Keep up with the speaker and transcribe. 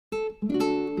So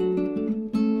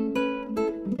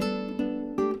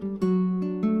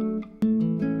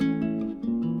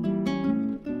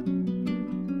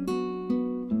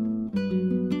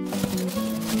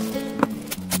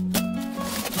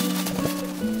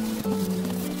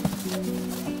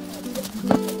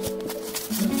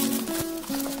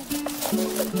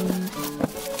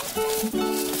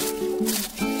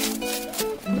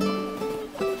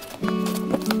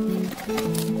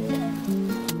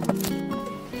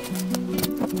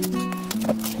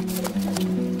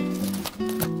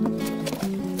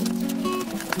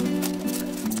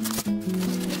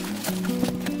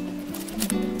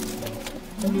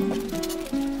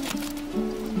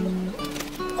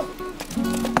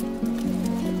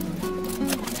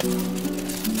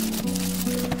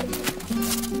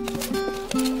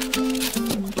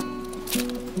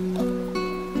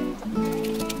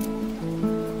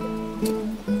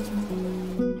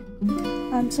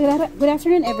good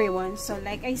afternoon, everyone. So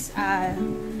like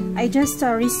I just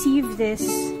received this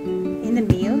in the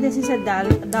mail. This is a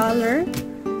Daler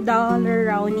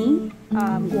Rowney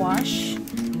Gouache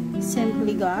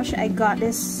Simply Gouache. I got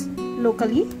this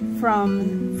locally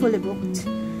from Fully Booked.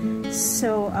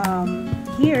 So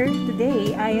here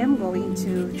today I am going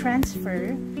to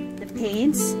transfer the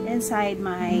paints inside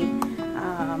my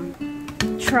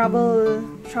trouble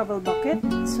bucket.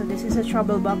 So this is a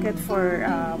trouble bucket for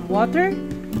water.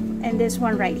 And this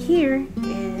one right here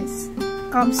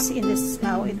comes in this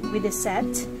with the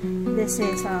set. This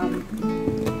is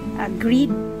a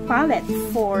grid palette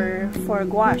for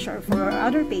gouache or for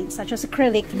other paints such as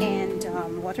acrylic and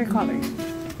watercolor.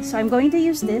 So I'm going to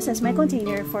use this as my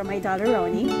container for my Daler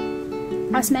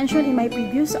Rowney. As mentioned in my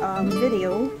previous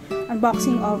video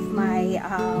unboxing of my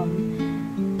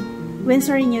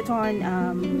Winsor and Newton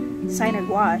Signer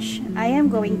Gouache, I am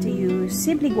going to use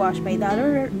Simply Gouache by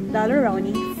Daler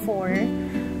Rowney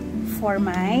for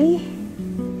my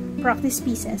practice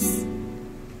pieces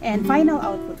and final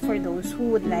output for those who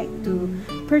would like to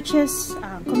purchase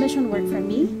commission work from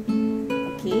me.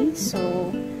 Okay,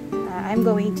 so I'm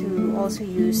going to also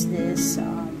use this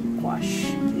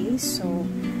gouache.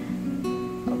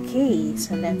 Okay,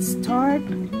 so let's start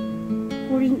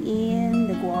pouring in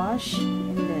the gouache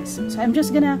in this. So I'm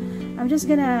just gonna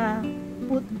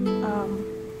put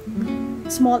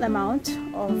small amount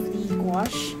of the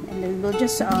gouache, and then we'll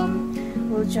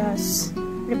just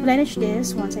replenish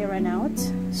this once I run out.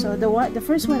 So the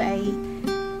first one I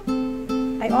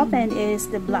opened is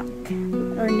the black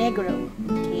or negro.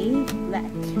 Okay,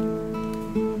 black.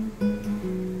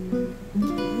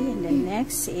 Okay, and then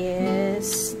next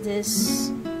is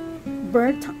this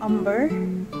burnt umber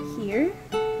here.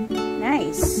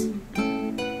 Nice.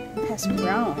 It has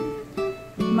brown.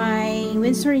 My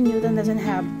Winsor and Newton doesn't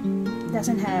have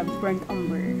burnt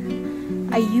umber.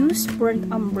 I use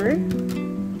burnt umber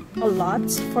a lot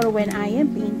for when I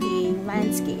am painting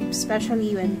landscapes,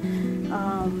 especially when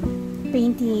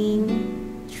painting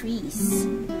trees.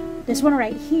 This one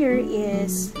right here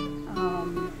is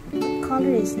what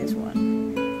color is this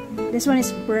one? This one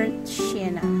is burnt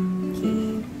sienna.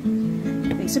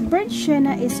 Okay, so burnt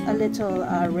sienna is a little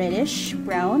reddish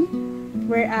brown,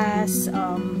 whereas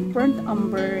burnt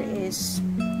umber is,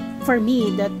 for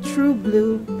me, the true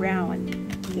blue brown.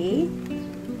 Okay,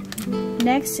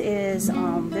 next is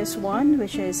this one,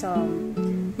 which is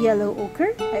yellow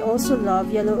ochre. I also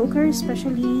love yellow ochre,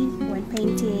 especially when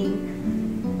painting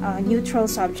neutral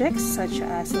subjects such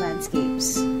as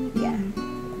landscapes. Yeah,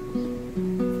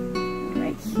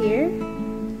 right here.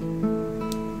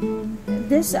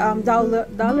 This Daler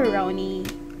Rowney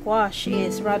gouache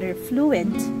is rather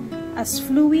fluid, as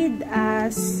fluid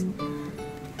as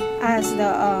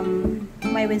the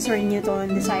my Winsor and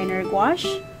Newton designer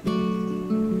gouache.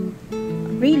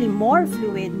 Really more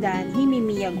fluid than Himi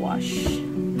Miya gouache.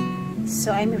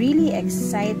 So I'm really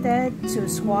excited to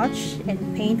swatch and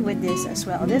paint with this as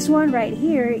well. This one right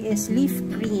here is leaf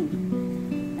green.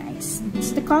 Nice.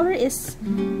 So the color is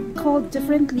called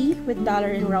differently with Daler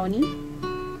and Rowney.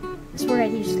 This one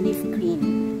right here is leaf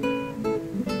green.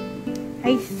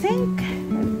 I think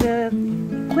the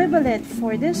equivalent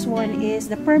for this one is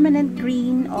the permanent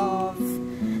green of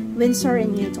Winsor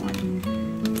and Newton.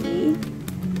 Okay.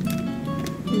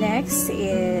 Next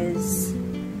is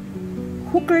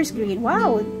Hooker's green.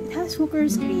 Wow, it has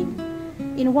Hooker's green.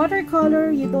 In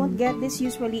watercolor, you don't get this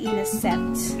usually in a set.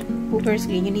 Hooker's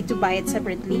green, you need to buy it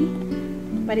separately.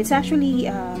 But it's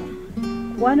actually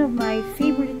one of my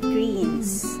favorite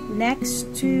greens. Next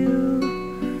to,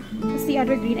 what's the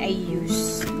other green I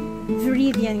use?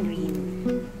 Viridian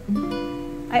green.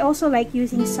 I also like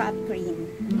using sap green.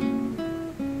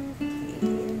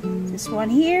 Okay. This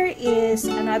one here is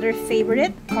another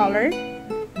favorite color,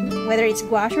 whether it's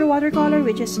gouache or watercolor,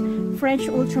 which is French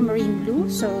ultramarine blue.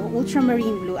 So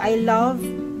ultramarine blue, I love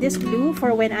this blue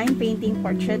for when I'm painting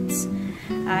portraits.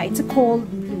 It's a cold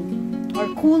blue, or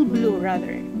cool blue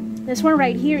rather. This one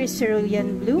right here is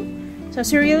cerulean blue. So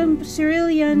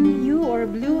cerulean hue or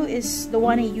blue is the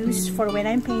one I use for when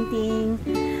I'm painting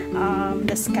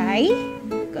the sky,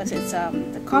 because it's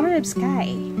the color of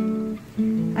sky.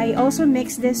 I also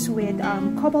mix this with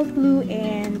cobalt blue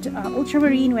and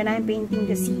ultramarine when I'm painting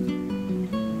the sea.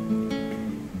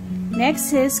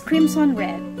 Next is crimson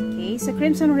red. Okay, so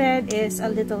crimson red is a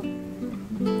little,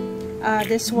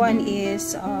 this one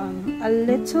is a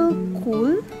little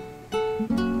cool.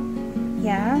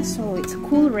 Yeah, so it's a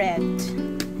cool red.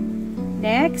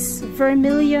 Next,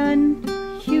 vermilion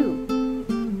hue.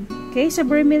 Okay, so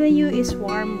vermilion hue is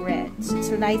warm red. So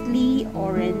it's lightly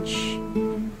orange.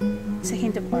 It's a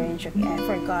hint of orange. Okay, I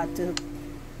forgot to.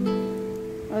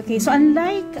 Okay, so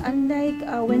unlike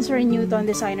Winsor and Newton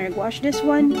designer gouache, this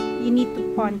one you need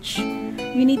to punch.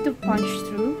 You need to punch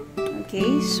through.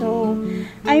 Okay, so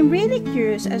I'm really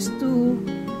curious as to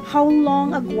how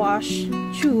long a gouache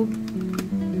tube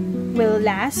will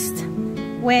last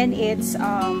when it's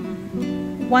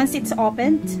once it's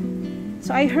opened.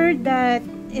 So I heard that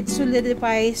it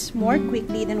solidifies more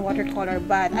quickly than watercolor,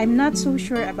 but I'm not so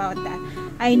sure about that.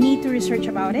 I need to research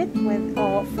about it with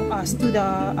as to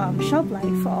the shelf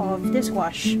life of this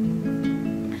gouache.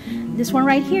 This one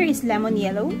right here is lemon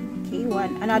yellow. Okay,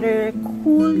 another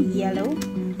cool yellow,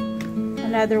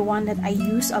 another one that I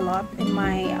use a lot in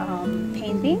my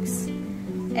paintings.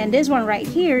 And this one right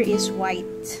here is white.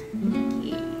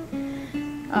 Okay.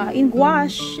 In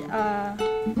gouache,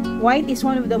 white is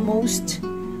one of the most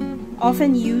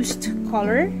often used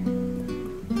color.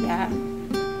 Yeah,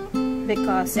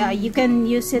 because you can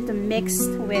use it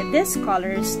mixed with these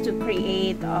colors to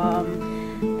create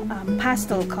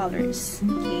pastel colors.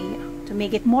 Okay, to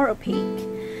make it more opaque.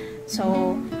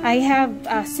 So I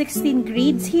have 16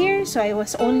 grids here, so I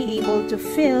was only able to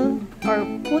fill or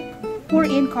pour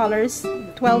in colors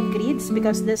 12 grids,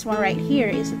 because this one right here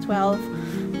is a 12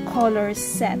 color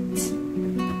set.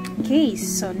 Okay,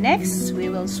 so next we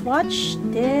will swatch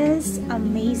this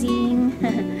amazing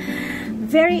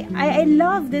I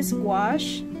love this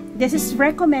gouache. This is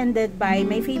recommended by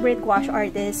my favorite gouache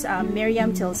artist,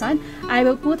 Miriam Tilson. I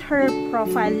will put her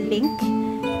profile link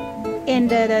in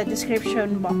the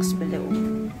description box below.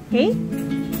 Okay,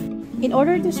 in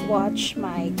order to swatch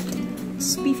my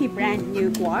spiffy brand new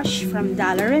gouache from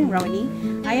Daler Rowney,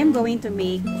 I am going to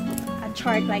make a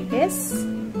chart like this,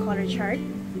 color chart.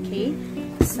 Okay,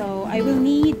 so I will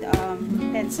need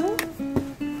pencil.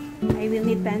 I will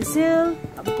need pencil,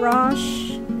 a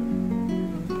brush,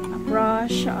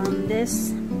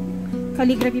 this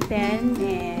calligraphy pen,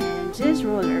 and this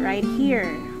roller right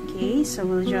here. Okay, so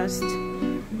we'll just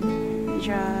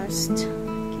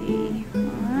okay,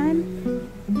 1,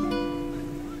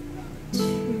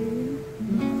 2,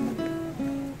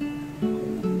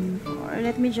 4.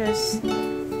 Let me just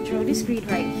draw this grid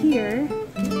right here,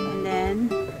 and then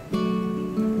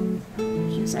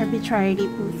just arbitrarily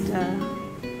put the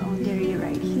boundary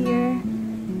right here.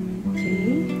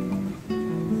 Okay.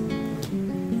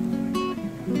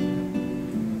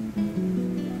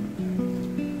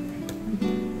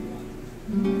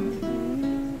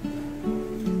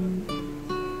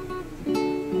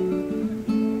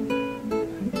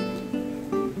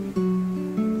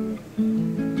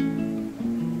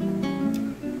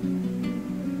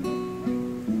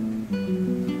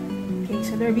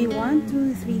 There'll be 1,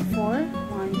 2, 3, 4,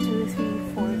 1, 2, 3,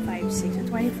 4, 5, 6, so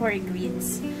 24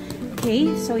 grids.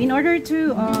 Okay, so in order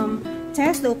to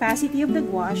test the opacity of the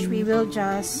gouache, we will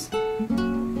just put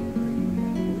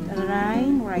a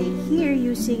line right here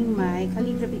using my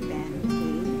calligraphy pen.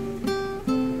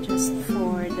 Okay, just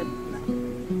for the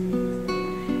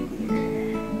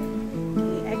here.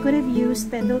 Okay, I could have used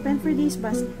pentel pen for this,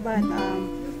 but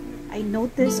I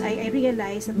noticed, I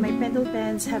realized that my pentel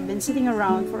pens have been sitting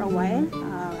around for a while.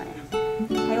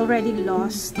 I already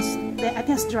lost, it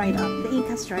has dried up, the ink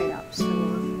has dried up, so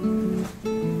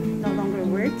no longer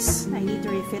works. I need to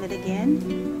refill it again.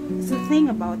 It's the thing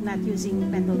about not using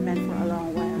pentel pen for a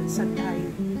long while.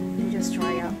 Sometimes you just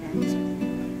dry up and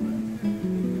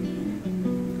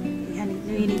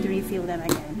you need to refill them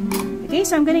again. Okay,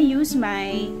 so I'm gonna use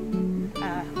my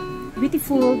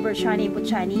beautiful Bonacci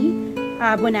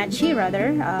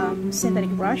synthetic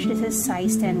brush. This is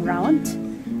size 10 round,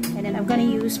 and then I'm gonna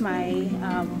use my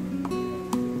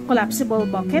collapsible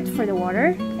bucket for the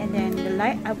water. And then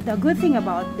the good thing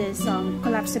about this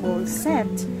collapsible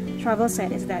travel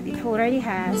set is that it already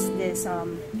has this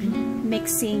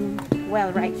mixing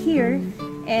well right here.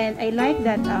 And I like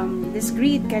that this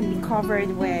grid can be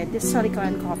covered with this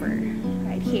silicone cover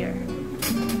right here.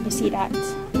 You see that?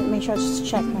 Make sure to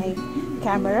check my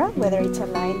camera whether it's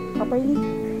aligned properly.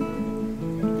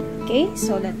 Okay,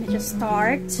 so let me just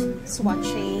start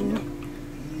swatching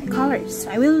the colors.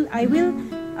 I will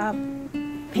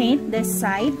paint this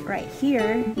side right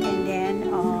here and then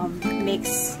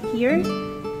mix here,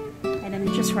 and then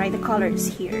just write the colors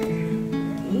here.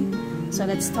 Okay, so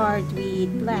let's start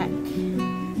with black.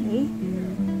 Okay,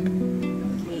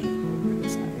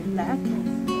 let's start with black.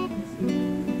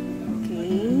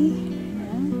 Okay,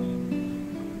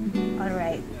 yeah. All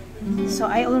right. So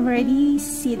I already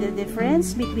see the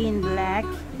difference between black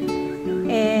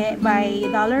by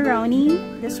Daler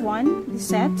Rowney, this one, the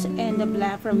set, and the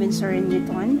black from Winsor and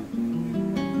Newton.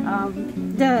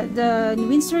 The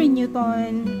Winsor and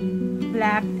Newton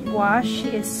black gouache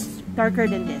is darker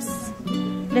than this.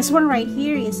 This one right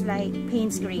here is like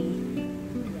Payne's gray.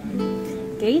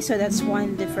 Okay, so that's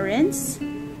one difference.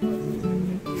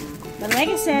 But like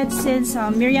I said, since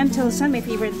Miriam Tilson, my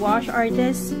favorite gouache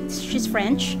artist, she's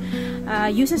French,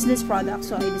 uses this product,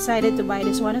 so I decided to buy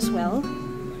this one as well,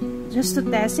 just to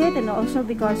test it, and also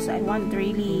because I want to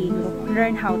really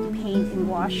learn how to paint in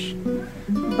gouache.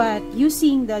 But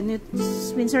using the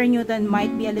Winsor and Newton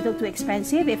might be a little too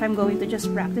expensive if I'm going to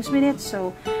just practice with it,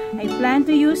 so I plan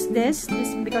to use this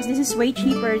because this is way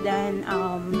cheaper than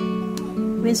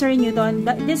Winsor and Newton.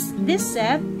 This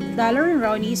set, Daler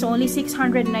Rowney, is only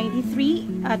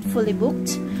 $693 at Fully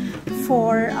Booked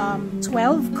for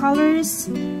 12 colors.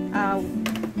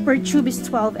 Per tube is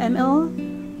 12 ml.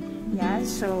 Yeah,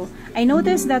 so I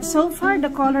noticed that so far the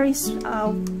color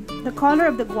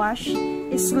of the gouache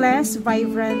is less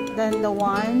vibrant than the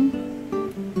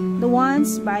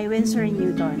ones by Winsor and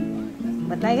Newton.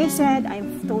 But like I said,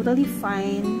 I'm totally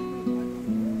fine.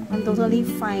 I'm totally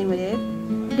fine with it.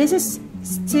 This is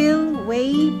still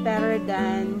way better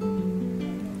than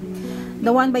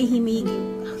the one by Himi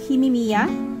Miya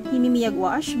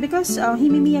gouache, because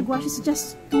Himi Miya gouache is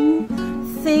just too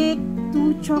thick,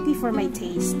 too chalky for my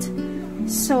taste.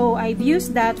 So I've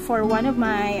used that for one of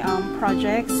my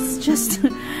projects. It's just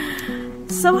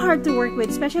so hard to work with,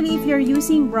 especially if you're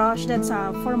using brush that's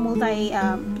for multi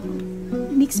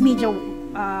mixed media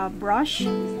brush.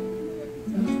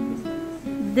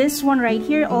 This one right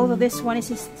here, although this one is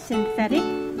synthetic,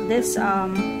 this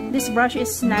brush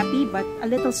is snappy but a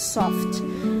little soft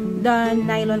than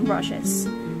nylon brushes.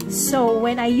 So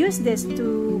when I use this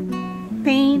to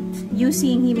paint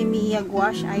using Himi Miya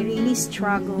gouache, I really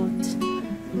struggled.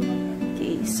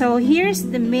 Okay, so here's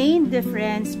the main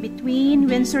difference between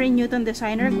Winsor and Newton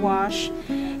designer gouache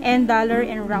and Daler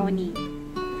and Rowney.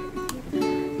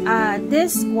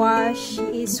 This gouache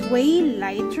is way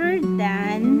lighter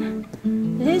than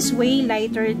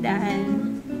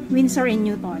Winsor and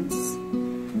Newton's.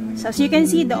 So as you can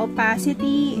see, the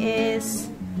opacity is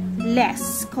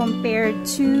less compared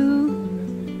to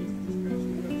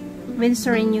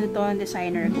Winsor and Newton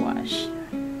designer gouache.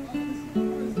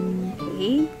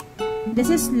 Okay, this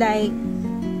is like,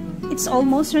 it's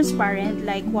almost transparent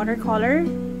like watercolor.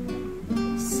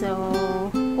 So,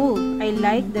 oh, I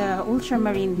like the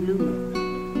ultramarine blue.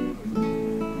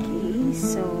 Okay,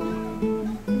 so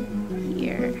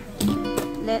here,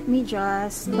 let me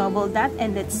just double that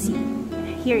and let's see.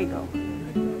 Here you go.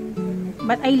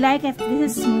 But I like if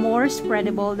this is more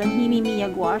spreadable than Himi Miya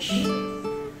gouache.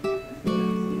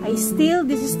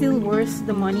 This is still worth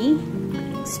the money,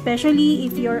 especially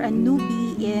if you're a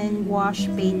newbie in gouache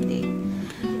painting.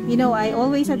 You know, I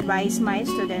always advise my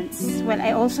students, well,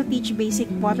 I also teach basic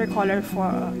watercolor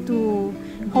to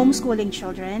homeschooling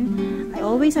children. I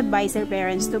always advise their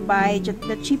parents to buy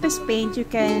the cheapest paint you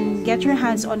can get your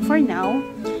hands on for now.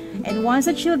 And once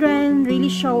the children really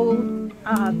show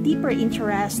deeper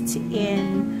interest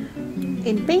in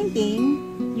painting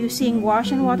using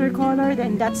gouache and watercolor,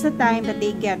 then that's the time that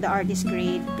they get the artist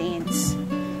grade paints.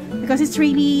 Because it's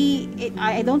really,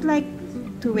 I don't like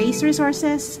to waste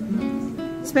resources,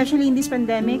 especially in this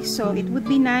pandemic. So it would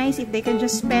be nice if they can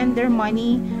just spend their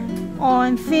money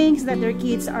on things that their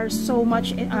kids are so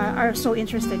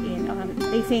interested in.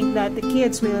 They think that the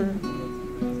kids will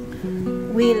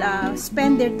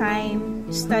spend their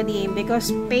time studying,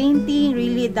 because painting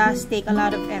really does take a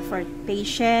lot of effort,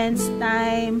 patience,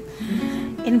 time,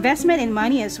 investment in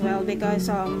money as well, because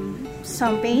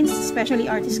some paints, especially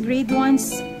artist grade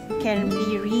ones, can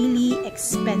be really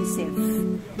expensive.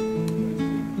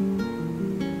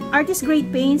 Artist grade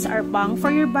paints are bang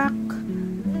for your buck.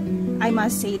 I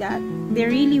must say that. They're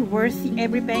really worth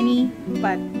every penny,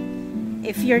 but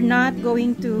if you're not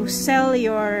going to sell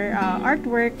your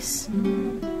artworks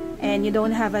and you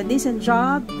don't have a decent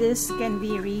job, this can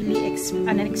be really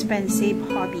an expensive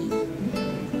hobby.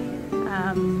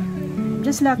 I'm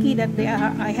just lucky that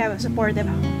I have a supportive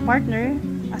partner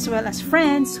as well as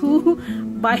friends who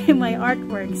buy my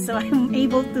artwork, so I'm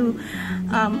able to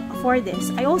afford this.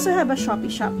 I also have a Shopee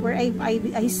shop where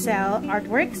I sell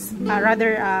artworks,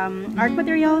 art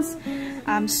materials.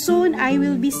 Soon I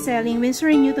will be selling Winsor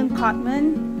and Newton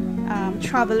Cotman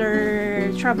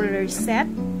traveler set,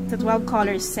 the 12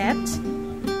 color set,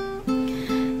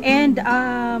 and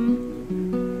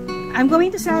I'm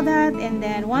going to sell that, and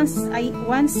then once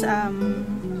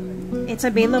it's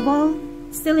available,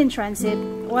 still in transit,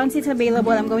 once it's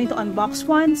available, I'm going to unbox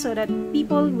one so that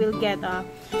people will get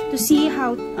to see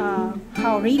how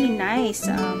really nice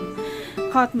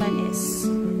Cotman is.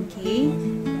 Okay,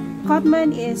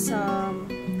 Cotman is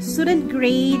student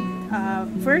grade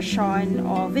version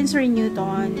of Winsor and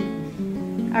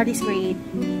Newton artist grade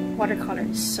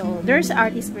watercolors. So there's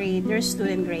artist grade, there's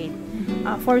student grade.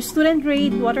 For student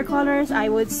grade watercolors, I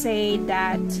would say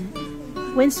that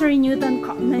Winsor and Newton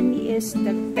Cotman is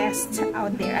the best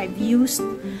out there. I've used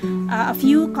a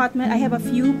few Cotman. I have a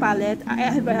few palette. I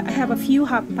have a few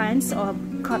half pans of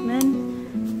Cotman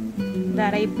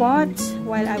that I bought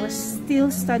while I was still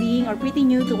studying or pretty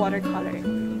new to watercolor.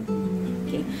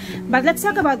 Okay, but let's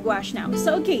talk about gouache now.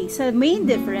 So okay, so the main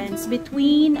difference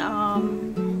between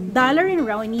Daler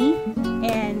Rowney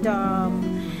and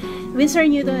Winsor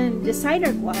and Newton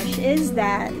designer gouache is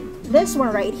that this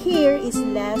one right here is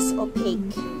less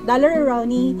opaque. Daler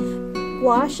Rowney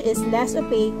gouache is less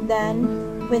opaque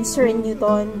than Winsor and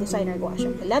Newton designer gouache.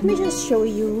 Okay, let me just show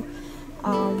you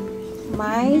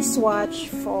my swatch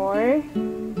for,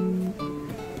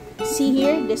 see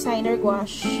here, designer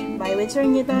gouache by Winsor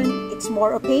and Newton. It's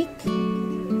more opaque.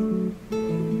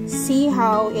 See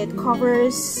how it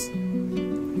covers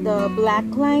the black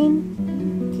line.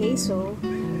 Okay, so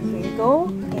here you go.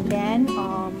 And then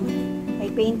I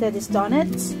painted this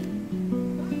donut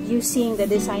using the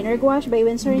designer gouache by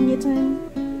Winsor and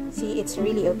Newton. See, it's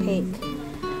really opaque.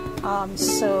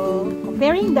 So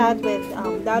comparing that with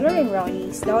Daler and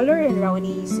Rowney's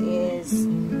is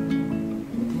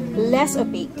less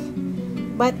opaque.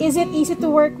 But is it easy to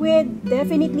work with?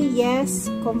 Definitely yes,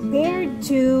 compared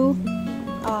to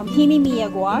Himi Miya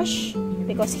gouache,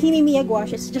 because Himi Miya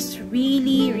gouache is just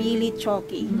really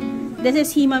chalky. This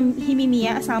is Himi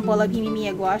Miya, a sample of Himi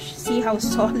Miya gouache. See how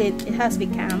solid it has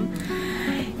become.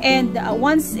 And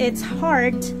once it's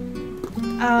hard,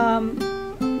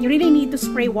 you really need to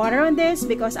spray water on this,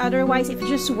 because otherwise if you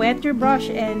just wet your brush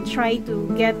and try to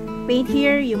get paint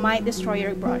here, you might destroy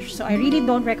your brush. So I really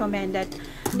don't recommend that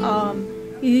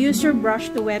you use your brush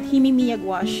to wet Himi Miya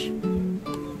gouache.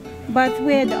 But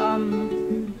with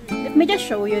let me just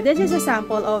show you. This is a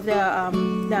sample of the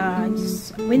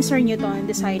Winsor and Newton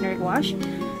designer gouache.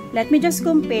 Let me just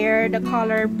compare the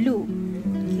color blue,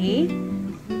 okay,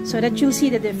 so that you'll see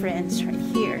the difference right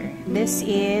here. This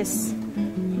is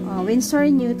Winsor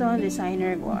and Newton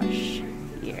designer gouache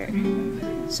here.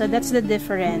 So that's the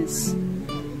difference.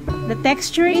 The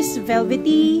texture is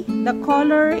velvety. The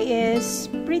color is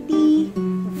pretty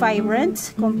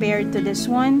vibrant compared to this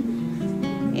one,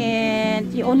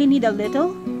 and you only need a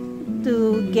little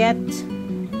to get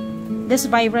this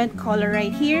vibrant color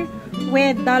right here.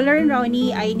 With Daler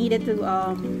Rowney, I needed to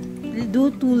do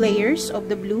 2 layers of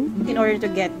the blue in order to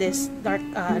get this dark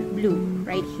blue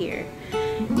right here.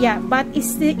 Yeah, but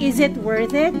is it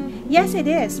worth it? Yes, it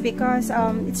is, because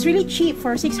it's really cheap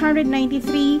for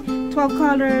 693, 12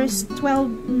 colors,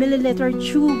 12 milliliter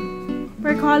tube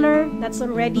per color. That's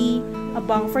already a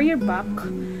bang for your buck.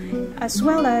 As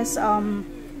well as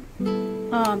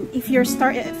if you're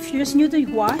just new to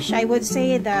gouache, I would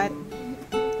say that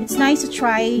it's nice to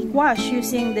try gouache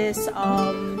using this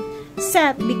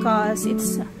set, because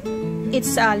it's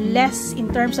less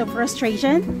in terms of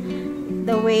frustration.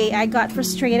 The way I got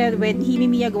frustrated with Himi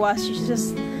Miya gouache is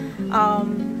just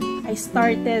I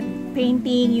started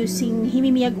painting using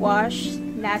Himi Miya gouache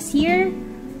last year.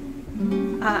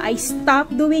 I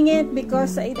stopped doing it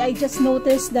because I just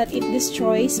noticed that it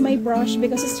destroys my brush,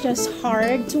 because it's just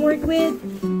hard to work with.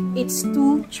 It's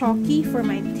too chalky for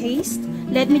my taste.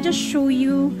 Let me just show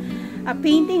you a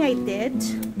painting I did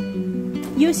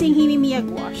using Himi Miya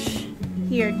gouache.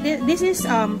 Here, this is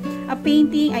a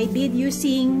painting I did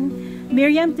using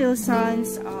Miriam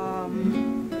Tilson's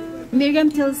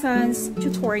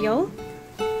tutorial.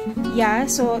 Yeah,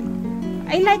 so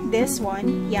I like this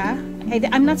one. Yeah,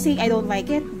 I'm not saying I don't like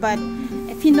it, but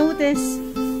if you notice,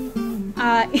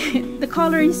 the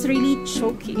color is really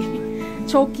chalky.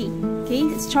 Okay,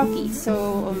 it's chalky.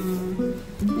 So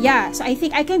yeah, so I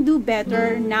think I can do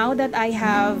better now that I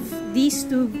have these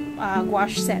two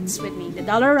gouache sets with me, the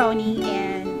Daler Rowney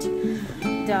and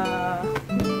the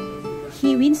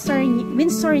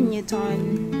Winsor and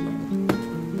Newton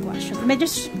gouache.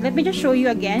 Let me just show you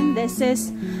again. This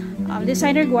is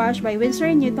Designer Gouache by Winsor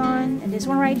and Newton, and this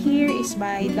one right here is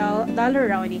by Daler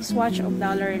Rowney, Swatch of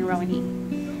Daler and Rowney.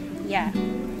 Yeah,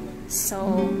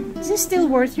 so this is still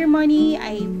worth your money.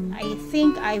 I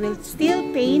think I will still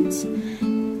paint,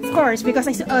 of course, because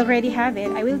I already have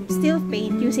it. I will still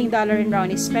paint using Daler and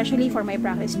Rowney, especially for my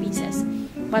practice pieces.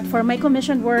 But for my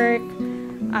commissioned work,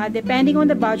 depending on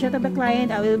the budget of the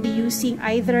client, I will be using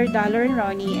either Daler and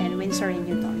Rowney and Winsor and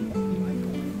Newton.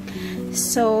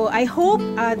 So I hope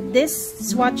this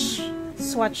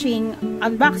swatching,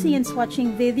 unboxing and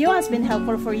swatching video has been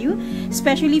helpful for you,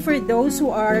 especially for those who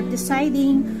are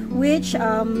deciding which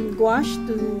gouache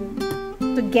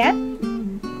to get.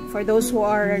 For those who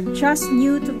are just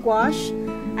new to gouache,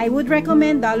 I would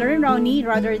recommend Daler and Rowney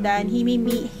rather than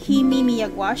Himi Miya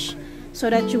gouache, so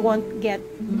that you won't get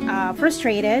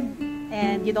frustrated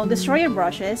and you don't destroy your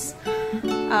brushes.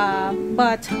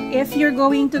 But if you're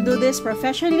going to do this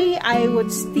professionally, I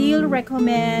would still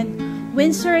recommend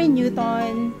Winsor and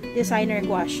Newton Designer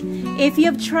Gouache. If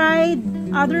you've tried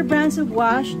other brands of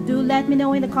gouache, do let me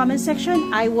know in the comment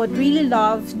section. I would really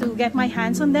love to get my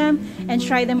hands on them and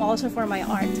try them also for my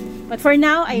art. But for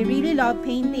now, I really love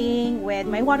painting with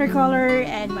my watercolor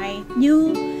and my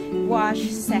new gouache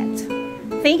set.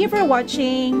 Thank you for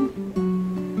watching.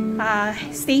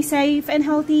 Stay safe and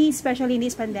healthy, especially in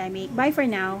this pandemic. Bye for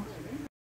now.